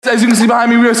as you can see behind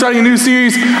me, we are starting a new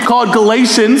series called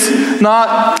Galatians,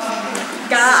 not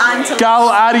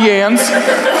Galatians.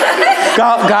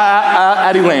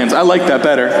 Galatians. I like that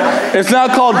better. It's now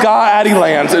called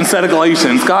Galatians instead of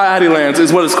Galatians. Galatians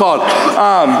is what it's called.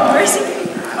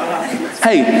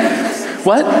 Hey,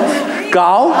 what?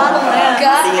 Galatians.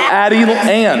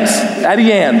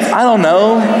 I don't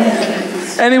know.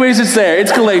 Anyways, it's there.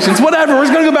 It's Galatians. Whatever. We're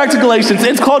just going to go back to Galatians.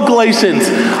 It's called Galatians.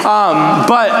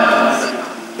 But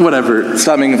whatever.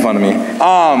 Stop making fun of me.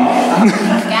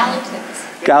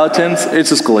 Galatians. It's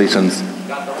just Galatians.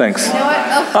 Thanks.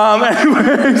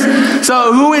 Anyways,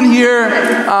 so who in here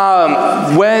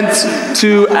went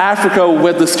to Africa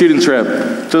with the student trip?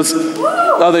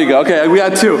 Oh, there you go. Okay, we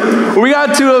got two. We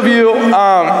got two of you.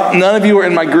 None of you were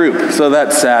in my group, so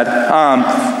that's sad.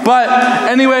 But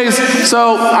anyways,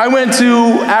 so I went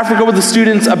to Africa with the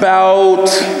students about,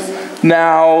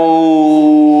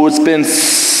 now it's been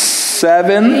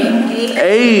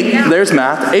 8, there's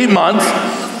math, 8 months.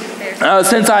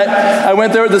 Since I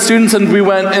went there with the students, and we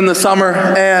went in the summer,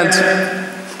 and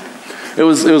it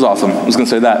was awesome. I was going to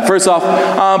say that. First off,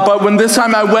 but when this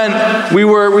time I went, we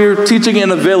were teaching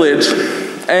in a village,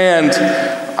 and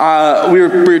we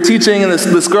were teaching, and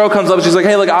this girl comes up, and she's like,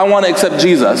 hey, I want to accept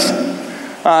Jesus.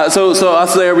 So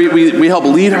us there, we help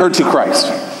lead her to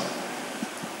Christ.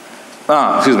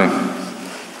 Excuse me.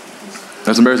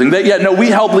 That's embarrassing. We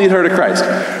help lead her to Christ,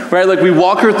 right? We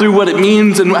walk her through what it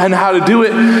means and how to do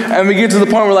it, and we get to the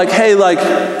point where hey,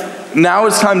 now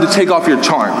it's time to take off your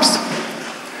charms,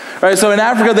 right? So in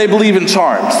Africa, they believe in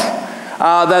charms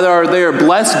they are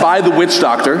blessed by the witch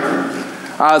doctor.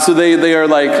 So they are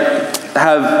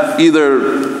have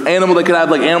either animal, they could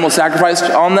have animal sacrifice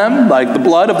on them, the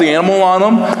blood of the animal on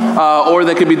them, or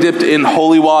they could be dipped in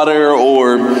holy water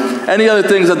or any other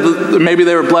things that maybe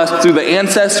they were blessed through the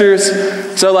ancestors.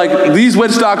 So these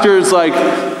witch doctors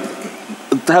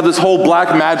have this whole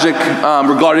black magic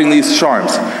regarding these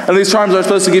charms. And these charms are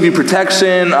supposed to give you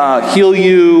protection, heal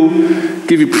you,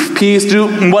 give you peace,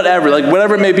 do whatever.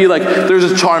 Whatever it may be, there's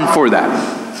a charm for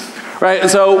that. Right?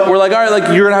 So we're all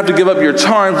right, you're going to have to give up your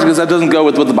charms because that doesn't go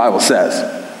with what the Bible says.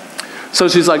 So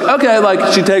she's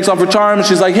okay, she takes off her charms.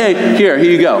 She's hey, here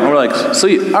you go. And we're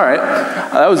sweet, all right.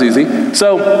 That was easy.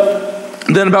 So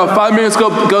then about 5 minutes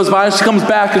goes by, and she comes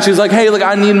back, and she's hey,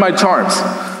 I need my charms.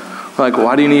 We're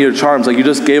why do you need your charms? You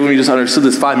just gave them, you just understood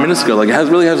this 5 minutes ago. It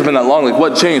really hasn't been that long.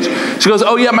 What changed? She goes,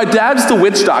 oh yeah, my dad's the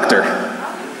witch doctor.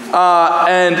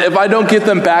 And if I don't get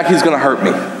them back, he's going to hurt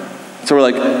me. So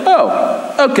we're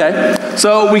oh, okay.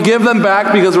 So we give them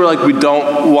back because we're we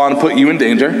don't want to put you in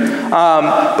danger.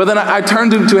 But then I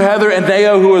turned to Heather and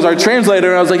Neo, who was our translator,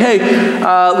 and I was hey,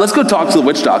 let's go talk to the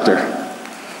witch doctor.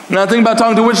 Now the thing about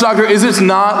talking to a witch doctor is it's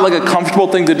not a comfortable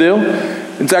thing to do.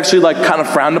 It's actually kind of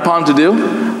frowned upon to do.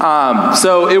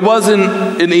 So it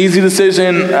wasn't an easy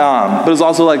decision, but it was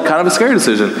also kind of a scary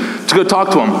decision to go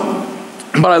talk to him.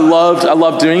 But I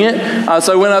loved doing it.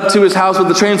 So I went up to his house with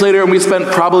the translator, and we spent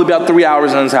probably about 3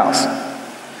 hours in his house.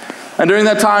 And during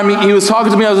that time, he was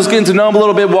talking to me. I was just getting to know him a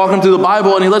little bit, walking through the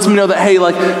Bible, and he lets me know that, hey,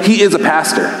 he is a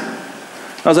pastor.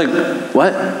 I was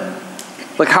what?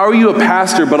 How are you a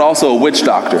pastor but also a witch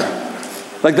doctor?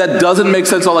 That doesn't make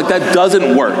sense at all. That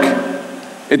doesn't work.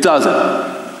 It doesn't.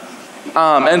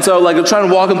 And so I'm trying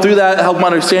to walk him through that, help him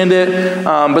understand it.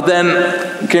 But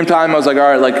then came time, I was all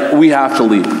right, we have to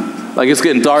leave. It's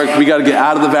getting dark. We got to get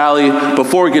out of the valley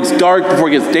before it gets dark, before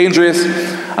it gets dangerous.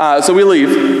 So we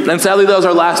leave. And sadly, that was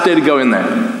our last day to go in there.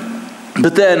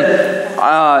 But then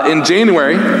in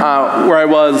January, where I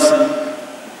was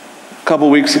a couple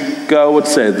weeks ago,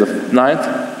 what's today, the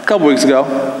 9th? A couple weeks ago,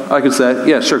 I could say.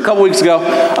 Yeah, sure. A couple weeks ago,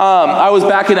 I was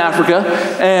back in Africa.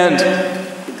 And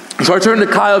so I turned to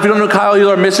Kyle. If you don't know Kyle, he's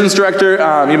our missions director.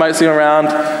 You might see him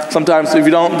around sometimes. If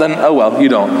you don't, then oh well, you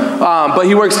don't. But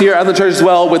he works here at the church as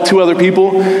well with 2 other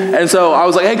people. And so I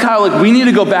was hey Kyle, we need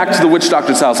to go back to the witch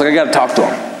doctor's house. I got to talk to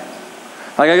him.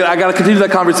 I got to continue that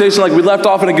conversation. We left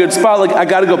off in a good spot. I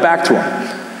got to go back to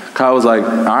him. Kyle was all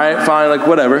right, fine,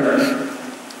 whatever.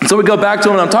 And so we go back to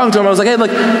him, and I'm talking to him. I was hey,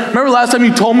 remember last time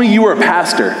you told me you were a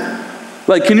pastor?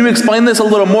 Can you explain this a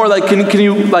little more? Can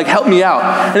you help me out?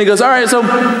 And he goes, all right. So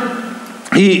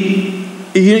he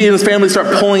and his family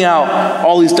start pulling out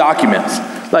all these documents,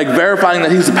 verifying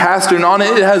that he's a pastor. And on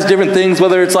it, it has different things,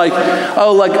 whether it's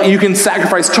you can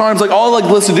sacrifice charms, all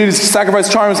list of duties: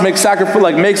 sacrifice charms, make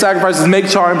sacrifices, make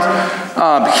charms,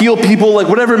 heal people,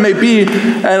 whatever it may be.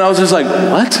 And I was just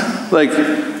what?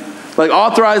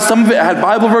 Authorized. Some of it had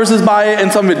Bible verses by it,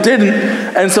 and some of it didn't.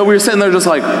 And so we were sitting there just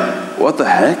what the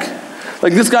heck?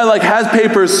 This guy has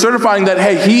papers certifying that,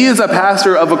 hey, he is a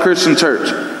pastor of a Christian church.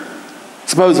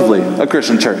 Supposedly a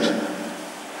Christian church.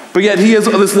 But yet he has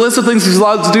this list of things he's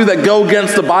allowed to do that go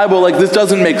against the Bible. Like, this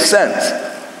doesn't make sense.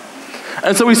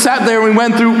 And so we sat there and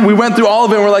we went through all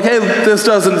of it, and we're like, hey, this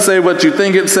doesn't say what you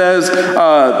think it says.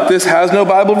 This has no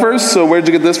Bible verse, so where'd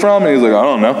you get this from? And he's like, I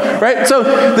don't know. Right? So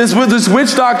this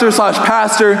witch doctor /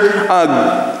 pastor,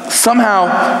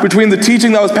 somehow, between the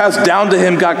teaching that was passed down to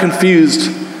him, got confused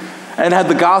and had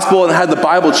the gospel and had the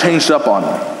Bible changed up on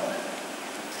him.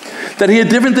 That he had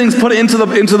different things put into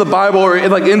the Bible, or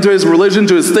like into his religion,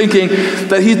 to his thinking,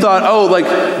 that he thought, oh, like,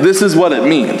 this is what it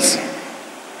means.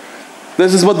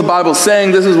 This is what the Bible's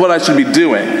saying. This is what I should be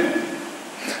doing.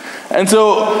 And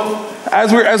so,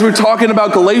 as we're talking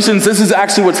about Galatians, this is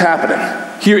actually what's happening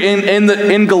here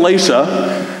in Galatia,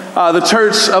 the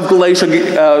church of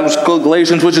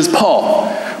Galatians, which is Paul.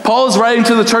 Paul is writing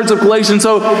to the church of Galatians.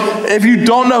 So, if you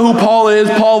don't know who Paul is,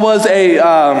 Paul was a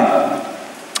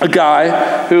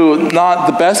guy who, not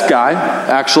the best guy,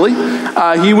 actually.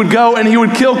 He would go and he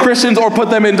would kill Christians or put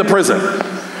them into prison.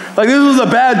 Like, this was a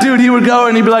bad dude. He would go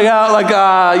and he'd be like,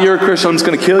 you're a Christian, I'm just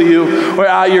going to kill you. Or,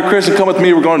 you're a Christian, come with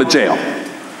me, we're going to jail.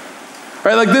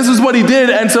 Right? Like, this is what he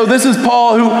did. And so this is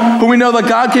Paul, who we know that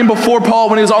God came before Paul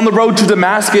when he was on the road to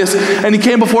Damascus. And he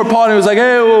came before Paul and he was like,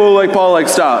 hey, whoa, like, Paul, like,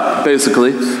 stop,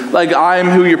 basically. Like, I'm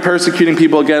who you're persecuting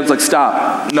people against. Like,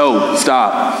 stop. No,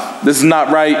 stop. This is not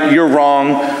right. You're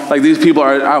wrong. Like, these people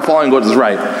are following what is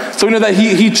right. So we know that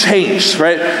he changed,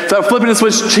 right? So flipping the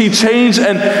switch, he changed,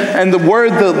 and the word,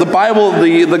 the Bible,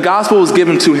 the gospel was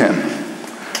given to him.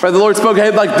 Right? The Lord spoke, hey,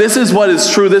 like, this is what is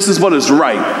true. This is what is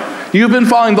right. You've been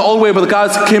following the old way, but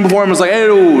God came before him and was like, hey,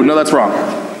 no, that's wrong.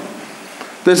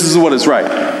 This is what is right.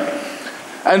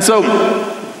 And so,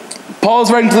 Paul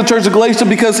is writing to the church of Galatia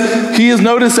because he has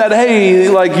noticed that, hey,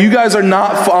 like, you guys are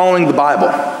not following the Bible.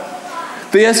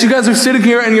 Yes, you guys are sitting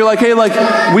here and you're like, hey, like,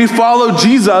 we follow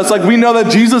Jesus. Like, we know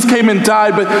that Jesus came and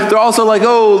died, but they're also like,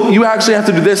 oh, you actually have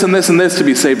to do this and this and this to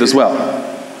be saved as well.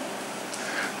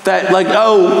 That, like,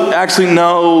 oh, actually,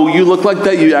 no, you look like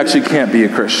that, you actually can't be a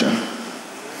Christian.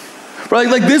 Right?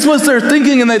 Like, this was their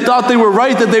thinking, and they thought they were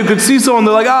right, that they could see someone,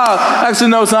 they're like, actually,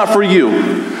 no, it's not for you.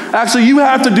 Actually, you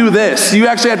have to do this. You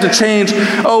actually have to change.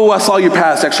 Oh, I saw your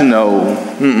past. Actually, no.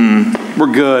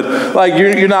 We're good. Like,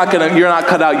 you're not cut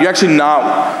out. You're actually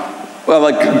not,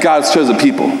 like, God's chosen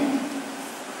people.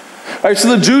 All right,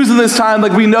 so the Jews of this time,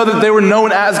 like, we know that they were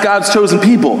known as God's chosen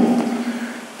people.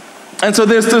 And so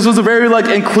this was a very, like,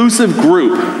 inclusive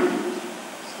group.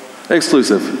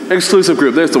 Exclusive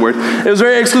group, there's the word. It was a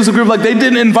very exclusive group, like, they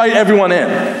didn't invite everyone in.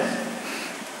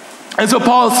 And so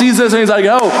Paul sees this and he's like,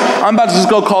 oh, I'm about to just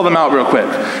go call them out real quick.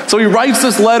 So he writes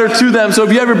this letter to them. So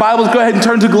if you have your Bibles, go ahead and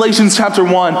turn to Galatians chapter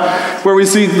 1, where we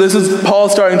see this is Paul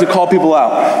starting to call people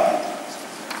out.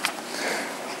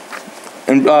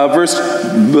 In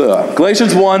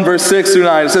Galatians 1, verse 6 through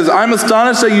 9, it says, I'm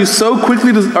astonished that you so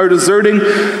quickly are deserting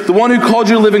the one who called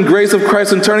you to live in grace of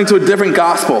Christ and turning to a different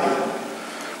gospel,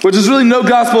 which is really no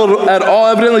gospel at all.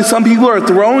 Evidently, some people are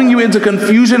throwing you into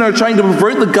confusion or trying to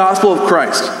pervert the gospel of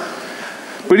Christ.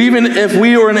 But even if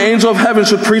we or an angel of heaven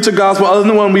should preach a gospel other than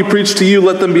the one we preach to you,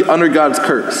 let them be under God's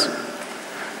curse.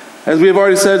 As we have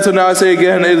already said, so now I say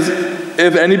again,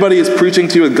 if anybody is preaching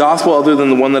to you a gospel other than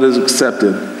the one that is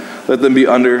accepted, let them be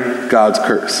under God's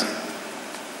curse.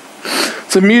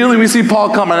 So immediately we see Paul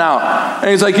coming out. And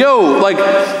he's like, yo, like,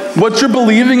 what you're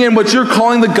believing in, what you're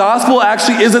calling the gospel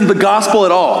actually isn't the gospel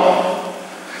at all.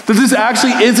 That this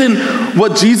actually isn't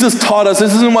what Jesus taught us.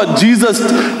 This isn't what Jesus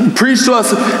preached to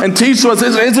us and teach to us.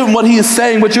 This isn't what he is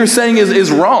saying. What you're saying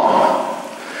is wrong.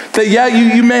 That, yeah,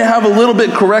 you may have a little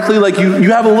bit correctly, like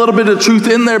you have a little bit of truth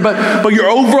in there, but your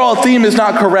overall theme is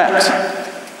not correct.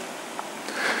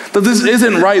 That this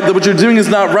isn't right, that what you're doing is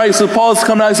not right. So Paul is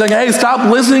coming out and saying, hey,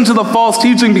 stop listening to the false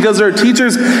teaching, because there are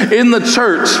teachers in the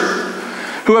church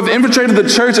who have infiltrated the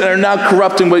church and are now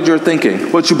corrupting what you're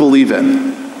thinking, what you believe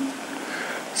in.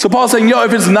 So Paul's saying, yo,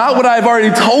 if it's not what I've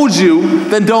already told you,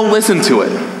 then don't listen to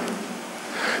it.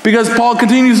 Because Paul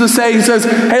continues to say, he says,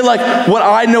 hey, like, what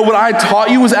I know, what I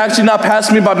taught you was actually not passed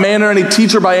to me by man or any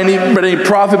teacher, by any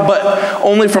prophet, but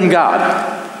only from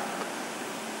God.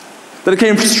 That it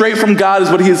came straight from God is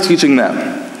what he is teaching them.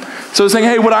 So he's saying,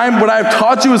 hey, what I've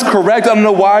taught you is correct. I don't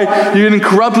know why you're getting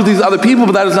corrupt with these other people,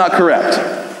 but that is not correct.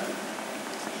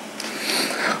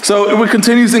 So it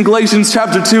continues in Galatians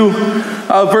chapter 2,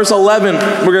 verse 11.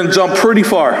 We're going to jump pretty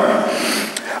far.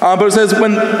 But it says,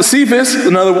 when Cephas,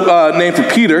 another name for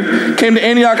Peter, came to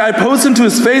Antioch, I opposed him to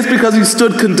his face because he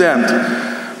stood condemned.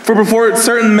 For before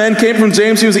certain men came from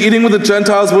James, he was eating with the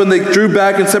Gentiles. When they drew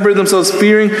back and separated themselves,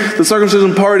 fearing the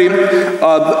circumcision party,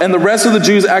 and the rest of the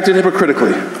Jews acted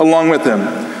hypocritically along with him.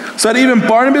 So that even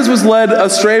Barnabas was led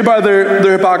astray by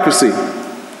their hypocrisy.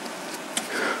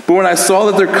 But when I saw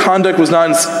that their conduct was not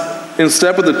in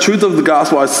step with the truth of the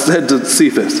gospel, I said to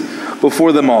Cephas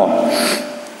before them all,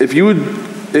 if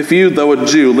you, though a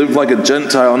Jew, live like a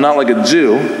Gentile, not like a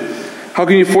Jew, how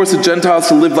can you force the Gentiles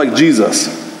to live like Jesus?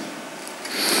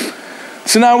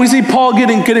 So now we see Paul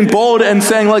getting bold and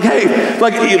saying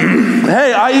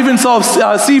hey, I even saw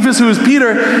Cephas, who is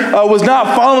Peter, was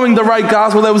not following the right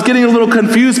gospel, that was getting a little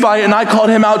confused by it, and I called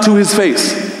him out to his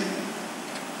face.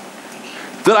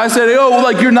 That I said,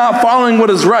 you're not following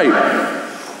what is right.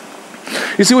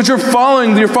 You see, what you're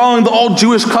following the old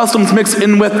Jewish customs mixed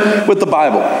in with the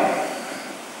Bible.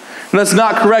 And that's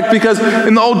not correct, because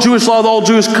in the old Jewish law, the old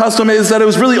Jewish custom is that it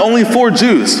was really only for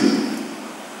Jews.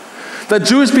 That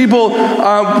Jewish people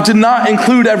did not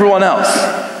include everyone else.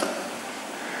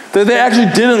 That they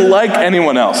actually didn't like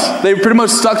anyone else. They pretty much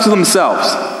stuck to themselves.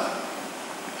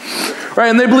 Right?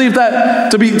 And they believed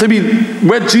that to be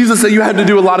with Jesus, that you had to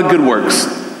do a lot of good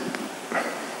works.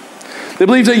 They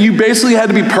believed that you basically had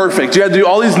to be perfect. You had to do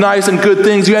all these nice and good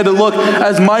things. You had to look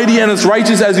as mighty and as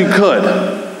righteous as you could.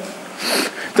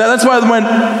 That's why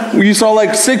when you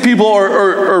saw sick people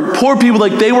or poor people,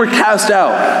 they were cast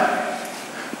out.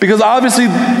 Because obviously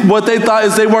what they thought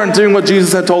is they weren't doing what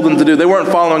Jesus had told them to do. They weren't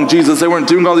following Jesus. They weren't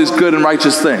doing all these good and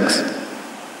righteous things.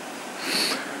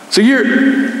 So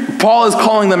here, Paul is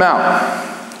calling them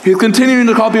out. He's continuing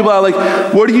to call people out,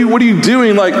 what are you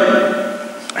doing?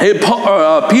 Hey,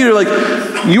 Peter,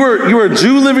 you are a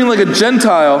Jew living like a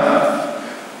Gentile,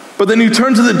 but then you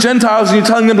turn to the Gentiles and you're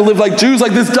telling them to live like Jews.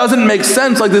 This doesn't make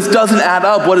sense. This doesn't add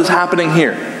up. What is happening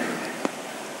here?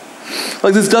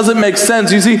 This doesn't make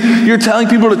sense. You see, you're telling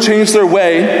people to change their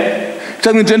way. You're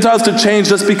telling the Gentiles to change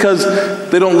just because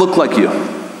they don't look like you.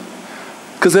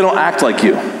 Because they don't act like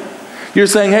you. You're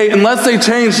saying, hey, unless they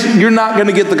change, you're not going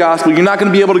to get the gospel. You're not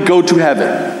going to be able to go to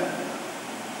heaven.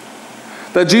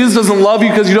 That Jesus doesn't love you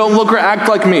because you don't look or act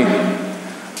like me.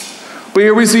 But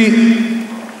here we see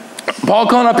Paul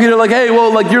calling out Peter hey,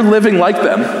 you're living like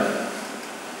them.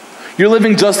 You're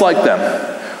living just like them.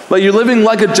 You're living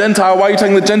like a Gentile. Why are you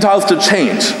telling the Gentiles to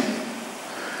change?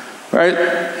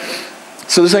 Right?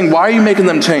 So they're saying, why are you making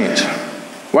them change?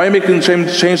 Why are you making them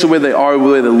change the way they are, the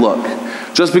way they look?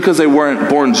 Just because they weren't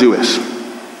born Jewish.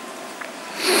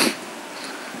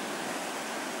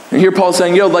 And here Paul's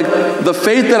saying, the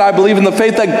faith that I believe in, the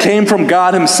faith that came from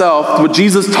God himself, what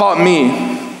Jesus taught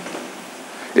me,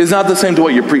 is not the same to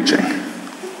what you're preaching.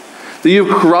 That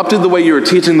you've corrupted the way you were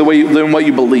teaching, than what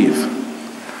you believe.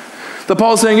 That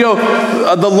Paul's saying,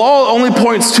 the law only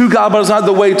points to God, but it's not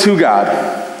the way to God.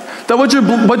 That what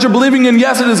you're believing in,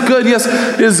 yes, it is good. Yes,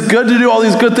 it is good to do all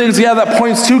these good things. Yeah, that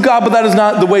points to God, but that is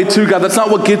not the way to God. That's not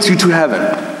what gets you to heaven.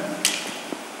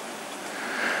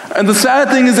 And the sad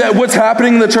thing is that what's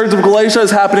happening in the church of Galatia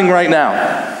is happening right now.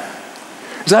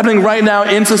 It's happening right now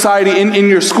in society, in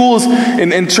your schools,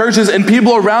 in churches, and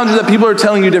people around you, that people are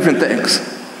telling you different things.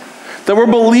 That we're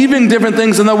believing different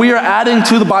things, and that we are adding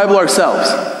to the Bible ourselves.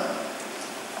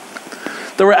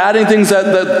 That we're adding things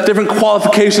that different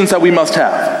qualifications that we must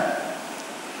have.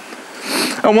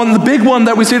 And the big one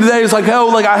that we see today is I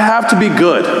have to be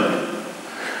good.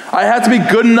 I have to be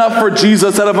good enough for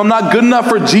Jesus, that if I'm not good enough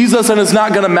for Jesus, then it's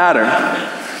not going to matter.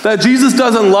 That Jesus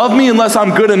doesn't love me unless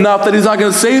I'm good enough, that he's not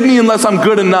going to save me unless I'm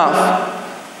good enough.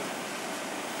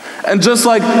 And just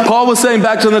like Paul was saying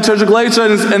back to the church of Galatia,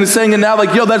 and he's saying it now,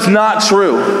 that's not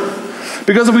true.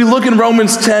 Because if we look in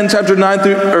Romans 10, chapter 10,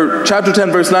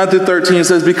 verse 9 through 13, it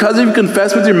says, because if you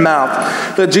confess with your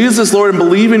mouth that Jesus is Lord and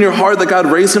believe in your heart that God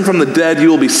raised him from the dead, you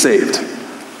will be saved.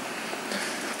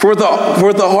 For with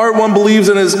the heart one believes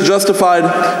and is justified,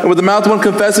 and with the mouth one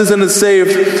confesses and is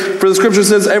saved. For the scripture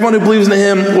says, everyone who believes in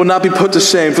him will not be put to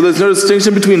shame. For there's no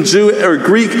distinction between Jew or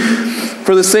Greek,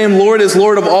 for the same Lord is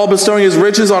Lord of all, bestowing his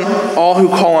riches on all who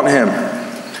call on him.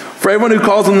 For everyone who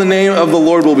calls on the name of the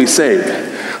Lord will be saved.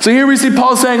 So here we see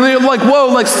Paul saying,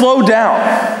 whoa, slow down.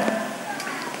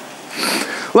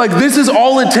 This is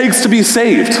all it takes to be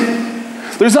saved.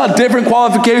 There's not different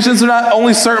qualifications. They're not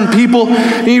only certain people.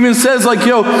 He even says,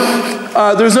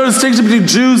 there's no distinction between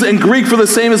Jews and Greek, for the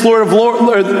same is Lord of Lord,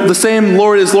 or the same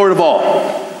Lord is Lord of all.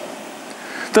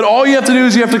 That all you have to do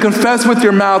is you have to confess with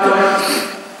your mouth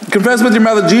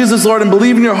that Jesus is Lord, and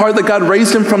believe in your heart that God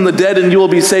raised him from the dead, and you will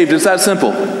be saved. It's that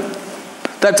simple.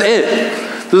 That's it.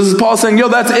 This is Paul saying,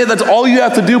 that's it. That's all you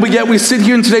have to do. But yet we sit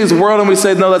here in today's world and we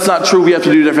say, no, that's not true. We have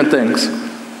to do different things.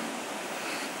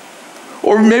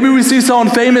 Or maybe we see someone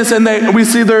famous and we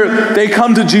see they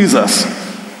come to Jesus.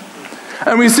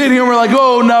 And we sit here and we're like,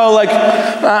 oh no,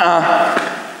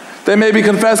 They may be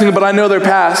confessing it, but I know their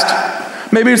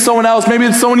past. Maybe it's someone else. Maybe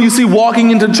it's someone you see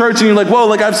walking into church and you're like, whoa,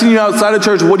 I've seen you outside of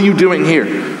church. What are you doing here?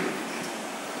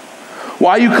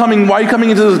 Why are you coming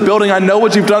into this building? I know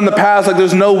what you've done in the past. Like,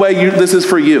 there's no way this is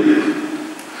for you.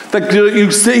 Like, you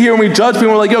sit here and we judge people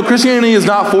and we're like, yo, Christianity is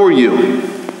not for you.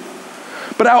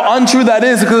 But how untrue that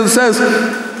is, because it says,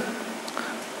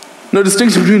 no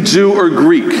distinction between Jew or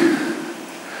Greek.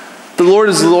 The Lord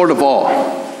is the Lord of all.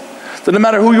 That no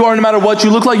matter who you are, no matter what you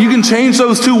look like, you can change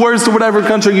those two words to whatever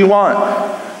country you want.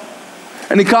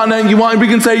 Any continent you want, we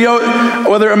can say, yo,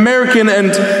 whether American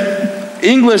and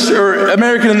English or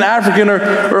American and African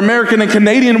or American and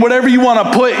Canadian, whatever you want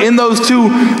to put in those two,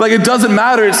 like, it doesn't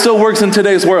matter, it still works in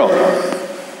today's world.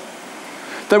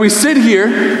 That we sit here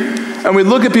and we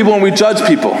look at people and we judge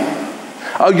people.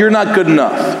 Oh, you're not good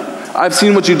enough. I've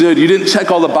seen what you did. You didn't check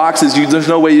all the boxes. There's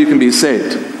no way you can be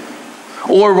saved.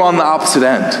 Or we're on the opposite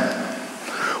end.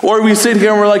 Or we sit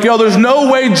here and we're like, yo, there's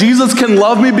no way Jesus can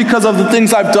love me because of the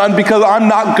things I've done, because I'm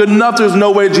not good enough. There's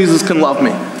no way Jesus can love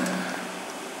me.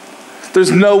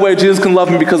 There's no way Jesus can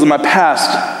love me because of my past.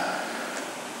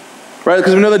 Right?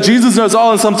 Because we know that Jesus knows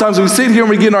all, and sometimes we sit here and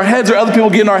we get in our heads, or other people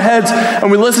get in our heads, and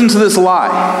we listen to this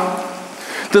lie.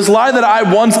 This lie that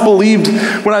I once believed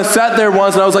when I sat there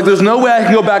once, and I was like, there's no way I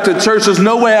can go back to church. There's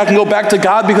no way I can go back to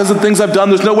God because of the things I've done.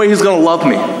 There's no way he's going to love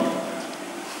me.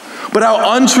 But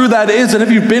how untrue that is, and if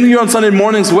you've been here on Sunday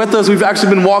mornings with us, we've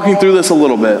actually been walking through this a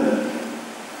little bit.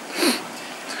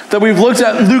 That we've looked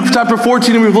at Luke chapter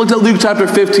 14 and we've looked at Luke chapter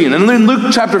 15. And in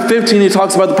Luke chapter 15, he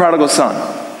talks about the prodigal son.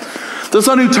 The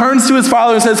son who turns to his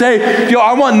father and says, hey, yo,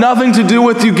 I want nothing to do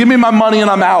with you. Give me my money and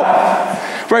I'm out.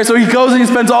 Right, so he goes and he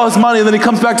spends all his money, and then he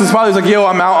comes back to his father. He's like, yo,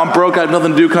 I'm out, I'm broke, I have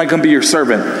nothing to do. Can I come be your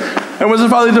servant? And when the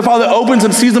father opens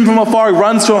him, sees him from afar, he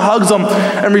runs to him, hugs him,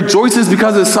 and rejoices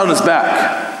because his son is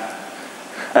back.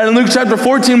 And in Luke chapter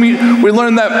 14, we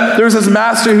learned that there was this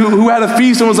master who had a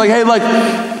feast and was like, hey, like,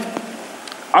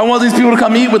 I want these people to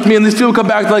come eat with me. And these people come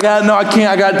back, like, no, I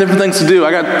can't. I got different things to do.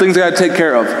 I got things I got to take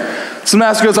care of. So the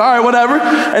master goes, all right, whatever.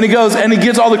 And he goes and he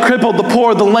gets all the crippled, the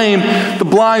poor, the lame, the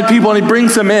blind people, and he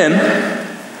brings them in.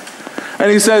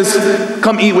 And he says,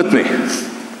 come eat with me.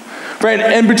 Right?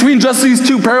 And between just these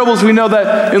two parables, we know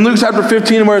that in Luke chapter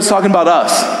 15, where it's talking about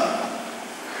us.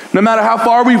 No matter how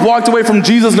far we've walked away from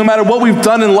Jesus, no matter what we've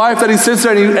done in life, that he sits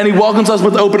there and he welcomes us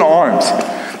with open arms.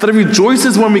 That he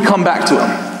rejoices when we come back to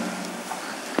him.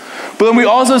 But then we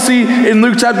also see in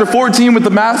Luke chapter 14 with the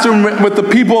master and with the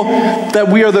people that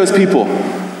we are those people.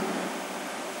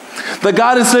 That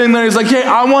God is sitting there, he's like, hey,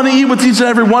 I want to eat with each and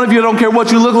every one of you. I don't care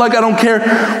what you look like. I don't care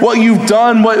what you've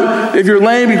done. If you're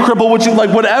lame, you cripple, what you like,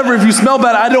 whatever. If you smell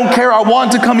bad, I don't care. I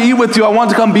want to come eat with you. I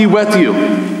want to come be with you.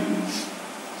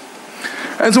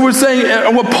 And so we're saying,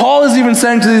 and what Paul is even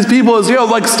saying to these people is, yo,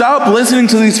 like, stop listening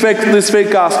to this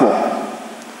fake gospel.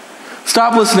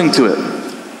 Stop listening to it.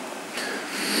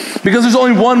 Because there's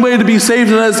only one way to be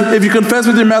saved, and that's if you confess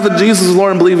with your mouth that Jesus is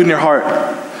Lord and believe in your heart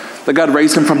that God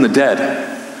raised him from the dead.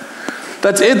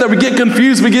 That's it, that we get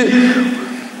confused, we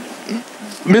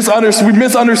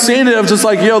misunderstand it of just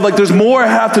like, yo, like, there's more I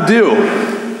have to do.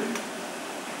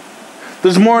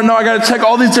 There's more, no, I got to check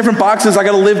all these different boxes. I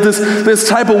got to live this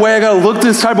type of way. I got to look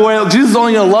this type of way. Jesus is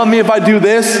only going to love me if I do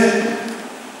this.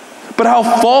 But how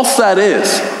false that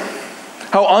is.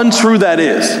 How untrue that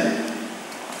is.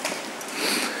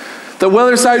 That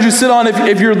whether side you sit on,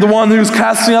 if you're the one who's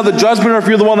casting out the judgment, or if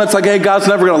you're the one that's like, hey, God's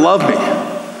never going to love me.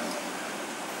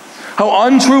 How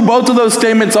untrue both of those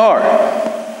statements are.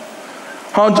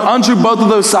 How untrue both of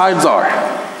those sides are.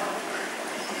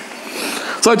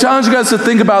 So I challenge you guys to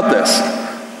think about this.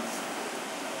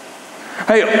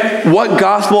 Hey, what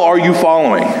gospel are you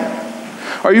following?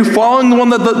 Are you following the one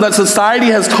that society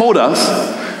has told us,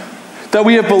 that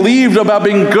we have believed about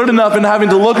being good enough and having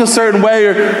to look a certain way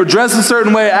or dress a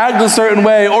certain way, act a certain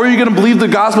way, or are you going to believe the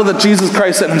gospel that Jesus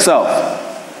Christ sent himself?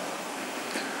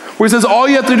 Where he says all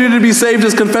you have to do to be saved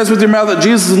is confess with your mouth that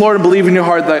Jesus is Lord and believe in your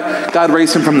heart that God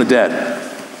raised him from the dead.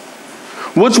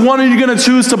 Which one are you going to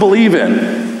choose to believe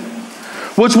in?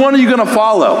 Which one are you going to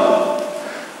follow?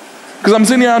 Because I'm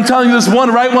sitting here, I'm telling you there's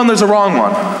one right one, there's a wrong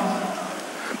one.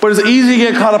 But it's easy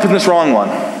to get caught up in this wrong one.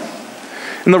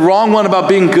 In the wrong one about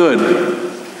being good.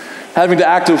 Having to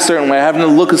act a certain way, having to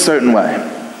look a certain way.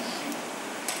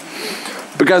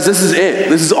 Because this is it.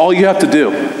 This is all you have to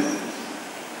do.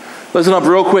 Listen up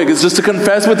real quick. It's just to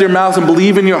confess with your mouth and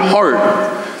believe in your heart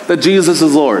that Jesus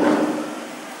is Lord. And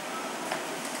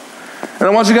I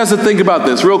want you guys to think about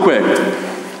this real quick.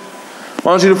 I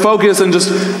want you to focus and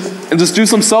just do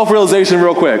some self-realization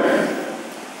real quick.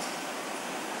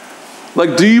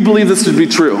 Like, do you believe this to be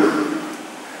true?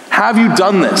 Have you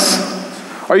done this?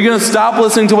 Are you going to stop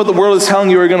listening to what the world is telling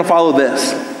you, or are you going to follow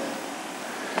this?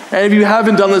 And if you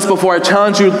haven't done this before, I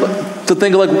challenge you to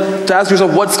think, to ask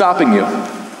yourself, what's stopping you?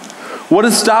 What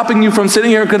is stopping you from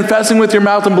sitting here and confessing with your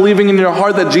mouth and believing in your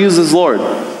heart that Jesus is Lord?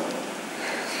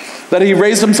 That he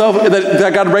raised himself,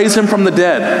 that God raised him from the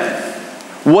dead.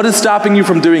 What is stopping you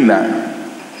from doing that?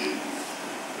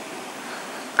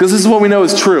 Because this is what we know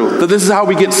is true, that this is how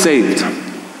we get saved.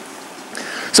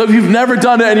 So if you've never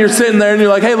done it and you're sitting there and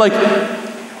you're like, hey, like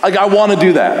I want to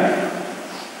do that.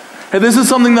 Hey, this is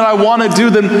something that I want to do,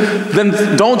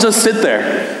 then don't just sit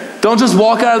there. Don't just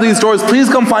walk out of these doors. Please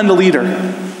come find a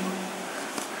leader.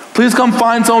 Please come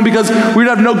find someone, because we'd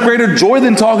have no greater joy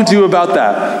than talking to you about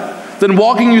that, than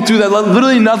walking you through that.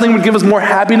 Literally nothing would give us more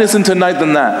happiness in tonight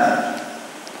than that.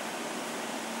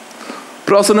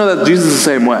 But also know that Jesus is the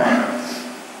same way.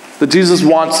 That Jesus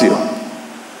wants you.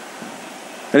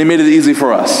 And he made it easy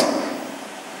for us.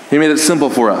 He made it simple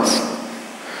for us.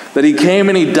 That he came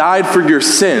and he died for your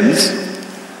sins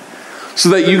so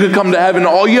that you could come to heaven.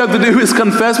 All you have to do is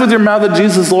confess with your mouth that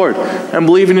Jesus is Lord and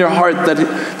believe in your heart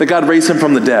that God raised him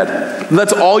from the dead.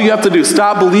 That's all you have to do.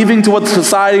 Stop believing to what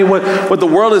society, what the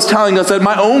world is telling us. That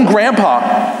my own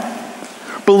grandpa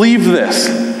believed this.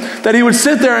 That he would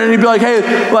sit there and he'd be like,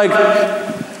 hey, like,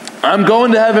 I'm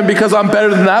going to heaven because I'm better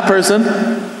than that person.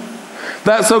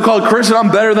 That so-called Christian,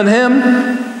 I'm better than him.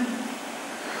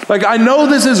 Like, I know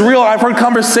this is real. I've heard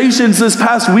conversations this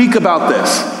past week about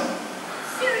this.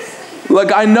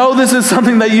 Like, I know this is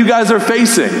something that you guys are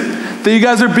facing, that you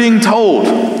guys are being told.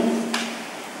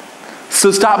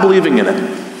 So stop believing in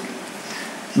it.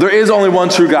 There is only one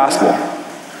true gospel.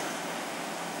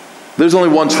 There's only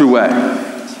one true way.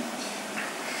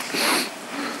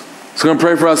 So I'm going to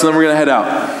pray for us, and then we're going to head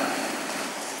out.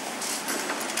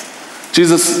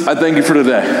 Jesus, I thank you for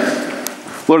today.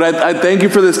 Lord, I thank you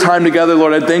for this time together.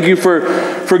 Lord, I thank you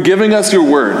for giving us your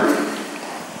word.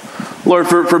 Lord,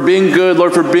 for being good.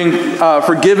 Lord, for being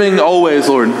forgiving always,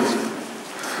 Lord.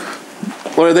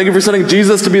 Lord, I thank you for sending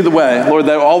Jesus to be the way. Lord,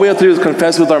 that all we have to do is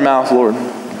confess with our mouth, Lord.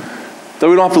 That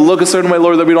we don't have to look a certain way,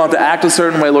 Lord. That we don't have to act a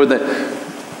certain way, Lord. That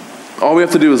all we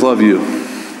have to do is love you.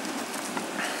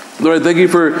 Lord, I thank you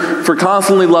for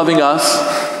constantly loving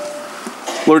us.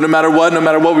 Lord, no matter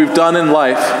what we've done in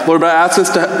life, Lord, but I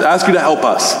ask you to help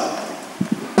us.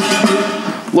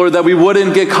 Lord, that we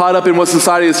wouldn't get caught up in what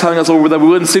society is telling us, Lord, that we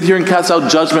wouldn't sit here and cast out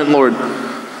judgment, Lord.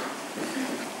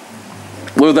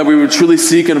 Lord, that we would truly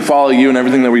seek and follow you in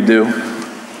everything that we do.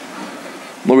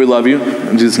 Lord, we love you.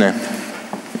 In Jesus' name,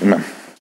 amen.